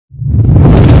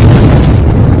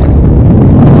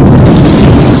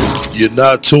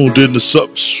now tuned into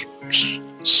something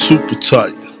super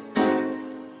tight.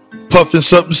 Puffin'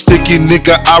 something sticky,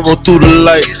 nigga, I roll through the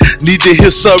light. Need to hear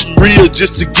something real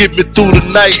just to get me through the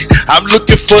night. I'm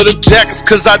looking for them jackets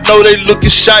cause I know they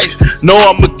looking shy. Know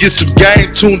I'ma get some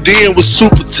game, tuned in with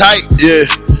super tight. Yeah,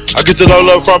 I get it all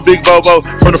up from Big Bobo.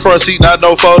 From the front seat, not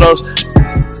no photos.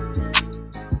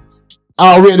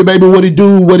 Already, baby, what it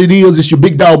do, what it is, it's your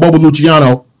big dog, Bobo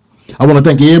Luciano. I want to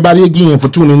thank everybody again for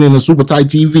tuning in to Super Tight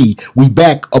TV. We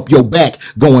back up your back,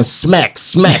 going smack,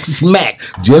 smack, smack,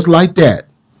 just like that.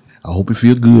 I hope it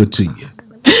feel good to you.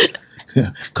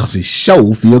 Because it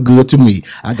sure feel good to me.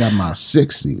 I got my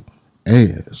sexy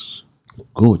ass,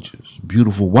 gorgeous,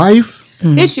 beautiful wife.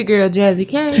 It's your girl, Jazzy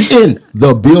K. In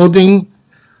the building.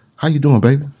 How you doing,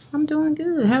 baby? I'm doing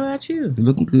good. How about you? You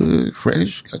looking good,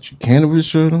 fresh. Got your cannabis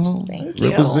shirt on. Thank you.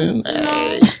 Represent.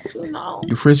 You know.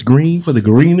 Your fresh green for the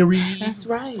greenery. That's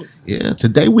right. Yeah,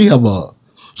 today we have a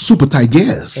super tight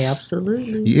guest.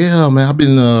 Absolutely. Yeah, man. I've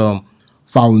been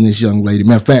following this young lady.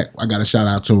 Matter of fact, I got a shout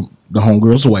out to the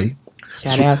homegirl Sway.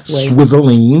 Shout out Sway.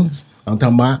 Swizzling. I'm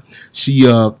talking about. She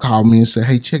called me and said,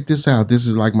 "Hey, check this out. This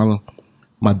is like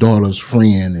my daughter's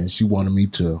friend, and she wanted me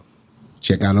to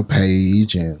check out her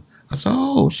page." And I said,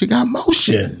 "Oh, she got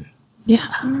motion."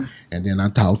 Yeah. And then I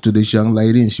talked to this young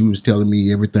lady, and she was telling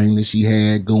me everything that she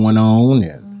had going on,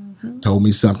 and told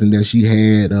me something that she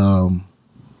had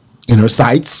in her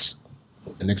sights.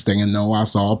 The next thing I know, I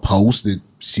saw a post that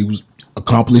she was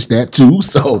accomplished that too.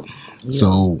 So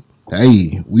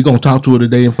hey, we gonna talk to her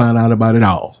today and find out about it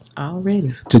all.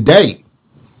 Already. Today,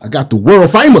 I got the world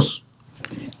famous.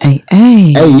 Hey,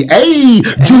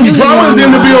 Judy Drama's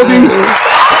in the building.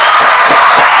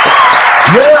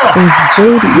 Yeah, it's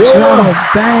Judy Drama,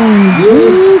 bang,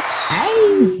 bitch.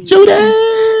 Hey. Judy.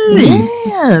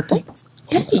 Yeah, thanks.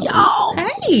 Hey, y'all.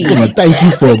 Hey. I want to thank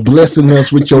you for blessing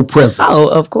us with your presence.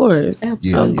 Oh, of course.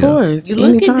 Yeah, Of course. You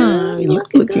looking Anytime. good. You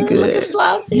looking good. Looking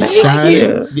flossy. Shiny.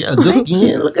 you. Yeah, good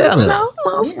skin. Look at her. No.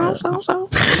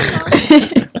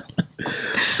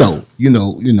 So you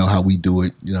know how we do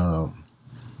it.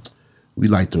 We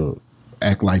like to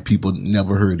act like people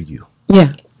never heard of you.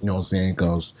 Yeah. You know what I'm saying?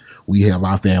 Because we have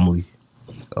our family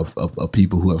of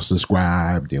people who have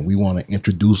subscribed, and we want to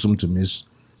introduce them to Miss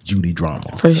Judy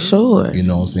Drama. For sure. You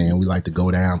know what I'm saying? We like to go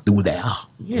down through there.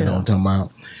 Yeah. You know what I'm talking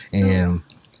about? And,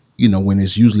 when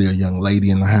it's usually a young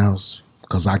lady in the house,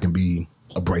 because I can be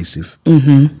abrasive.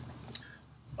 Mm-hmm.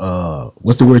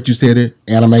 What's the word you said it?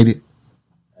 Animated?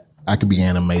 I can be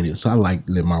animated. So I like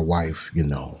to let my wife,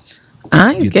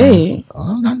 I ain't scared.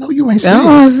 I know you ain't scared. That's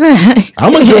what I'm saying.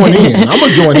 I'm going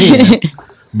to join in.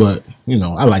 But,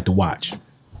 I like to watch.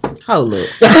 Hold up.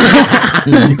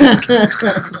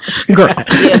 Girl.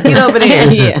 Yeah, get over there.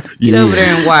 Get over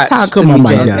there and watch. Come on,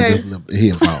 my Okay. God, just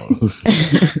headphones.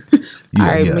 All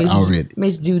right, already.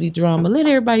 Miss Judy Drama. Let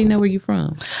everybody know where you're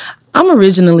from. I'm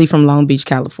originally from Long Beach,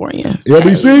 California.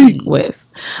 LBC? West.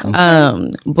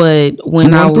 But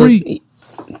when I was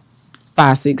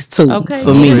 5'6" Okay,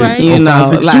 for me, right. you know,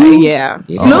 5'6" like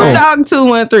too? Snoop Dogg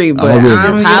 213, but really?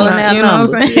 I'm hollering out you know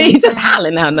numbers. what I'm saying? Just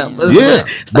hollering out numbers. Yeah,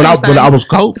 but I was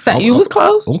close. You was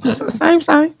close. Okay.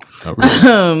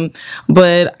 Same.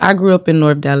 But I grew up in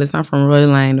North Dallas. I'm from Roy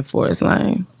Lane to Forest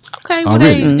Lane. Okay,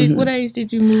 Already. what age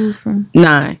did you move from?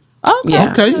 9. Okay.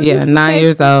 Yeah, Okay. yeah, 9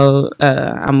 years old.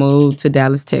 I moved to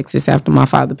Dallas, Texas after my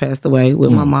father passed away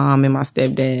with my mom and my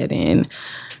stepdad, and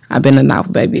I've been a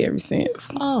North baby ever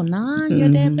since. Oh, 9? Your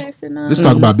dad passed at 9? Let's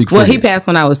talk about Big Fred. Well, he passed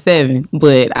when I was 7,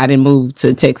 but I didn't move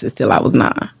to Texas till I was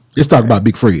 9. Let's talk about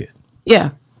Big Fred.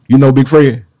 Yeah, You know Big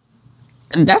Fred?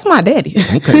 that's my daddy.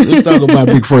 Okay, let's talk about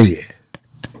Big Fred.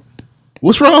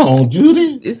 What's wrong,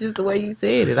 Judy? It's just the way you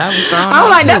said it. I was thrown I'm off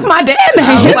like, too. that's my dad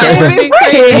name. Like, Big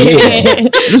Fred.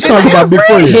 Let's talk about Big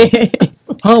Fred.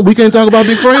 Huh? We can't talk about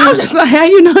Big Fred? I'm just like, how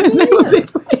you know his name was Big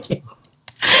Fred?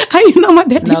 How you know my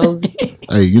daddy? Nosy.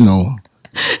 Hey,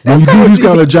 when we do these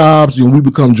kind of jobs and we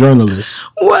become journalists,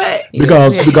 What?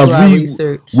 because we had to do our we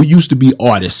research. used to be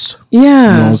artists. Yeah.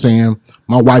 You know what I'm saying?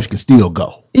 My wife can still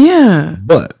go, Yeah.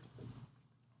 but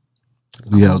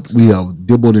we have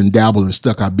dibbled and dabbled and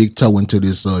stuck our big toe into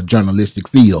this journalistic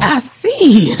field. I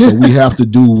see. So we have to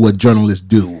do what journalists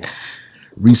do.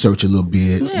 Research a little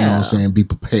bit, you know what I'm saying? Be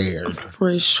prepared.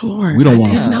 For sure. We don't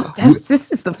want No, to. this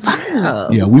is the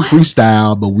first. Yeah, we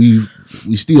freestyle, but we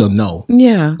still know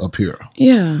Yeah. up here.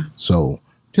 Yeah. So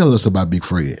tell us about Big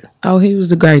Fred. Oh, he was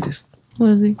the greatest.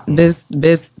 Was he?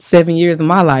 Best 7 years of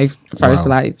my life, first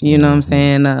Wow. life. You know what I'm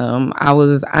saying?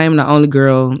 I am the only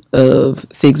girl of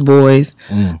 6 boys.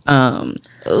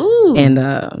 Ooh. And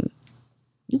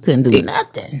you couldn't do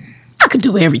nothing. I could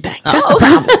do everything. That's the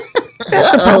problem.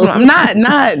 That's the problem.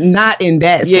 Not in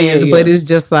that sense, but it's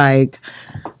just like,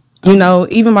 you know,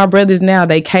 even my brothers now,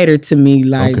 they cater to me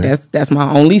like that's my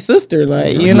only sister,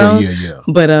 like, you know.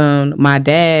 But my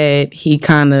dad, he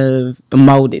kind of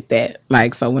molded that.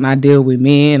 Like, so when I deal with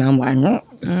men, I'm like,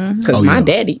 because my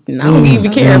daddy, I don't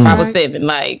even care if I was 7.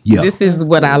 Like, this is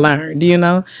what I learned, you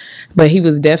know. But he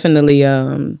was definitely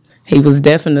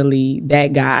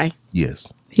that guy.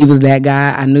 Yes. He was that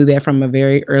guy. I knew that from a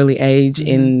very early age,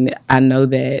 and I know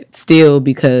that still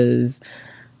because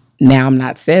now I'm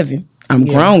not 7. I'm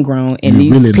grown, and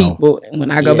these really people,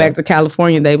 when I go back to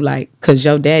California, they be like, "Cause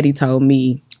your daddy told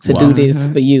me to do this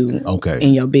for you,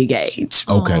 in your big age,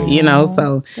 you know."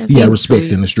 So he had respect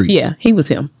in the street. Yeah, he was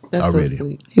him. That's already. So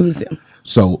sweet. He was him.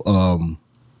 So,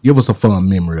 give us a fun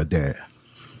memory of Dad.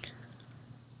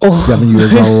 7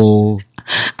 years old.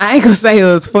 I ain't gonna say it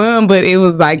was fun, but it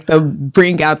was like to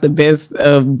bring out the best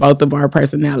of both of our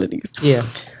personalities. Yeah.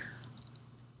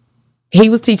 He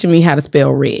was teaching me how to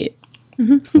spell red.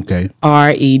 Okay.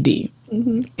 R-E-D.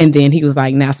 And then he was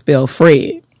like, now spell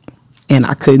Fred. And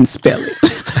I couldn't spell it.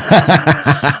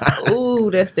 Ooh,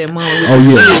 that's that moment.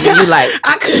 You like,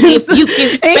 I couldn't. If you can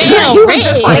spell he red. was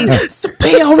just like,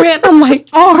 spell red. I'm like,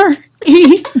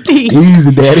 R-E-D.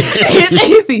 Easy, Daddy.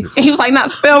 It's easy. And he was like, not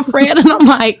spell Fred. And I'm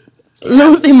like,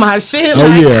 losing my shit.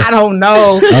 I don't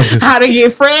know how to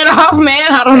get Fred off,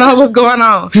 man. I don't know what's going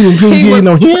on.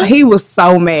 He was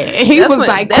so mad. He was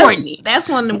like, Courtney. That's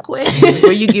one of them questions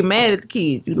where you get mad at the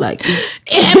kid. You like,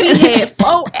 Abby had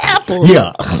 4 apples.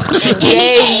 Yeah. And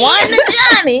gave 1 to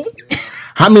Johnny.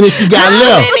 How many she got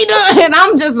left? And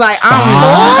I'm just like,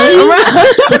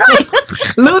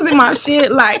 losing my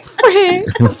shit like, Fred.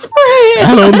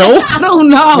 I don't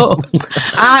know.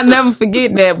 I'll never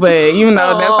forget that, but you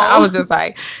know, I was just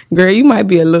like, girl, you might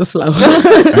be a little slow.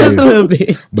 Just a little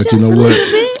bit. But just you know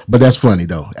what? But that's funny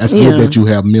though. That's good that you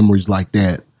have memories like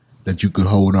that you could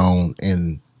hold on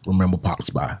and remember Pops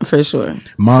by. For sure.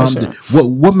 Mom,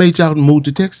 what made y'all move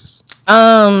to Texas?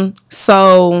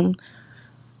 So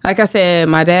like I said,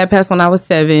 my dad passed when I was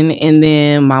 7, and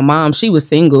then my mom, she was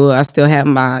single. I still have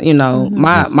my, you know,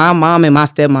 my mom and my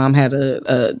stepmom had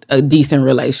a decent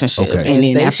relationship, and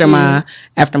then after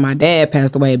my dad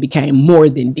passed away, it became more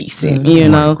than decent, you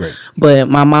know. But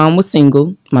my mom was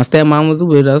single, my stepmom was a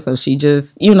widow, so she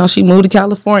just, you know, she moved to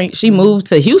California. She moved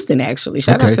to Houston actually.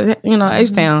 Shout out to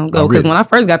H-Town, because when I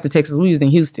first got to Texas, we was in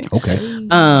Houston.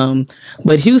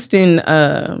 But Houston.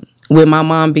 With my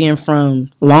mom being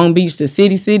from Long Beach to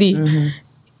City,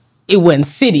 it wasn't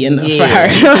city enough for her.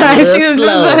 She was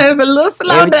just a little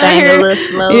slow down here. A little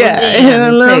slow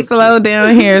a little slow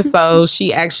down here. So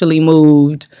she actually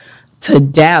moved to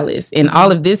Dallas, and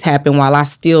all of this happened while I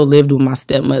still lived with my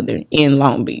stepmother in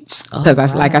Long Beach.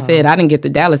 Because like I said, I didn't get to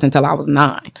Dallas until I was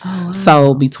 9.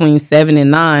 So between 7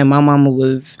 and 9, my mama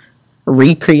was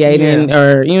recreating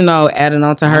or, you know, adding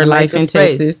on to her life in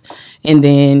Texas. And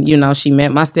then, you know, she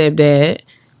met my stepdad,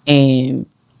 and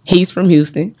he's from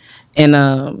Houston.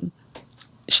 And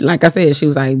she, like I said, she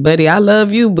was like, buddy, I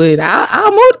love you, but I'll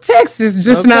move to Texas,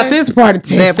 just not this part of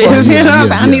Texas.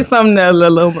 I need something a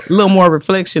little more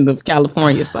reflection of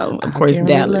California. So, of course,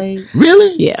 Dallas.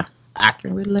 Really? Yeah. I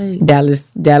can relate.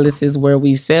 Dallas is where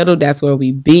we settled. That's where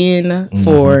we've been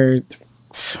for...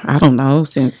 I don't know,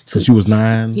 since you was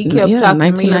 9. He kept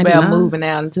talking to me about moving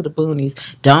out into the boonies.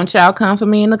 Don't y'all come for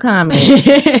me in the comments.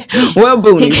 Well,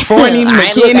 boonies, Forney,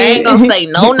 McKinney. I ain't gonna say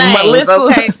no names, Melissa.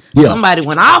 Okay? Yeah. Somebody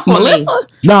went off on me.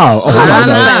 No,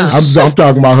 I'm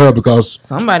talking about her because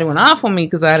somebody went off on me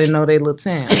because I didn't know they little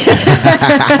town.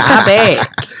 My bad.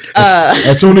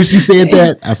 As soon as she said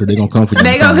that, I said, they gonna come for you.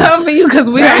 They gonna come for you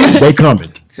because they coming.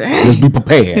 Just be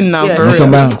prepared. No, for real.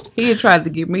 About? He had tried to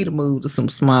get me to move to some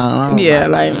small.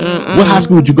 What high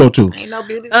school did you go to? Ain't no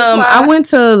beauty I went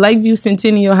to Lakeview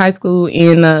Centennial High School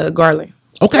in Garland.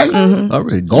 Okay. All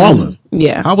right. Garland.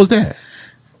 Yeah. How was that?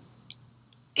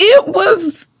 It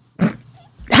was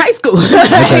high school.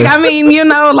 I mean, you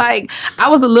know, like, I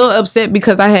was a little upset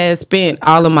because I had spent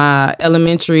all of my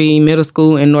elementary, middle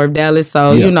school in North Dallas.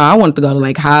 So, you know, I wanted to go to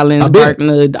like Highlands,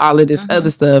 Barkner, all of this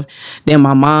other stuff. Then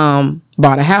my mom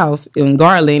bought a house in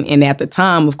Garland, and at the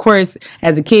time, of course,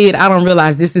 as a kid, I don't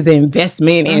realize this is an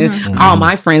investment, and all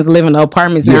my friends live in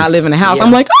apartments. Now I live in a house.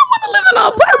 I'm like, I want to live in an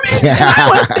apartment, and I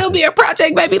want to still be a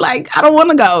project baby. Like, I don't want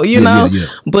to go, you know.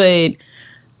 But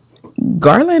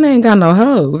Garland ain't got no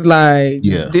hoes. Like,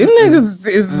 them niggas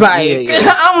is like,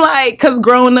 I'm like, because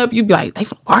growing up, you'd be like, they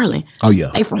from Garland. Oh yeah,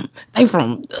 they from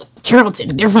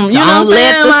Carrollton. They're from, you know what I'm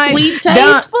saying? Like, sweet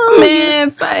taste food.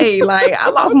 Man, say, like, I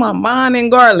lost my mind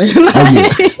in Garland.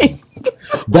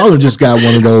 Garland just got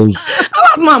one of those. I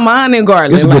lost my mind in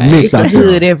Garland. It's a good mix out there.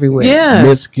 Hood everywhere. Yeah.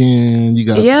 Mexican, you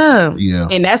got Yeah. yeah.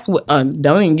 And that's what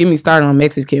don't even get me started on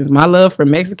Mexicans. My love for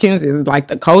Mexicans is like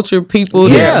the culture people.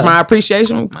 Yeah. That's my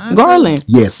appreciation. Garland.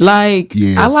 Yes. Like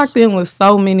Yes. I locked in with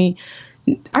so many.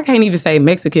 I can't even say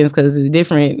Mexicans because it's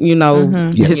different, Yes.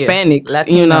 Hispanics,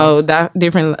 Latino.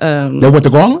 different. They went to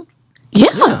Garland?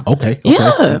 Yeah. Okay.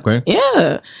 Yeah. Okay.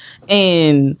 Yeah.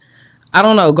 And I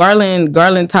don't know.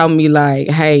 Garland told me like,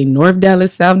 hey, North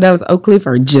Dallas, South Dallas, Oak Cliff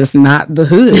are just not the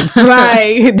hoods.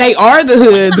 Like they are the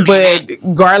hoods,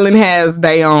 but Garland has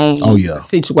their own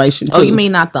situation too. Oh, you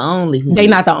mean not the only hood? They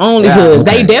not the only hoods.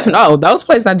 okay. They definitely. those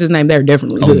places I just named, they're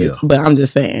definitely hoods. yeah. But I'm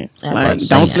just saying, like, just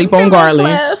don't saying. sleep on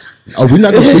Garland. Oh, we're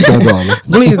not gonna sleep on Garland.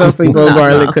 Please don't sleep on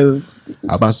Garland because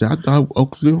I about to say I thought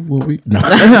Oak Cliff would be no.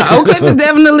 Oak Cliff is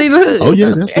definitely the hood. Oh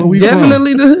yeah, that's where we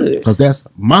Definitely the hood. because that's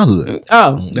my hood.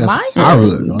 Oh, That's My our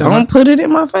hood. don't put it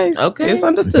in my face. Okay. It's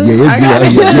understood. Yeah, I got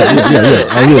it.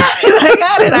 yeah.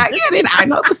 I get it. I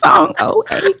know the song.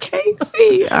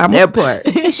 OAKC. That part.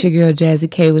 It's your girl Jazzy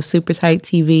K with Super Tight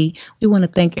TV. We want to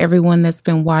thank everyone that's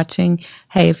been watching.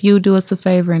 Hey, if you do us a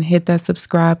favor and hit that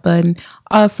subscribe button,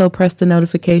 also press the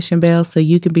notification bell so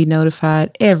you can be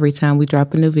notified every time we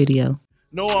drop a new video.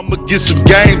 No, I'ma get some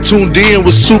game tuned in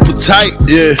with super tight.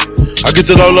 Yeah, I get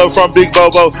it all up from Big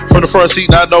Bobo from the front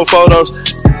seat, not no photos.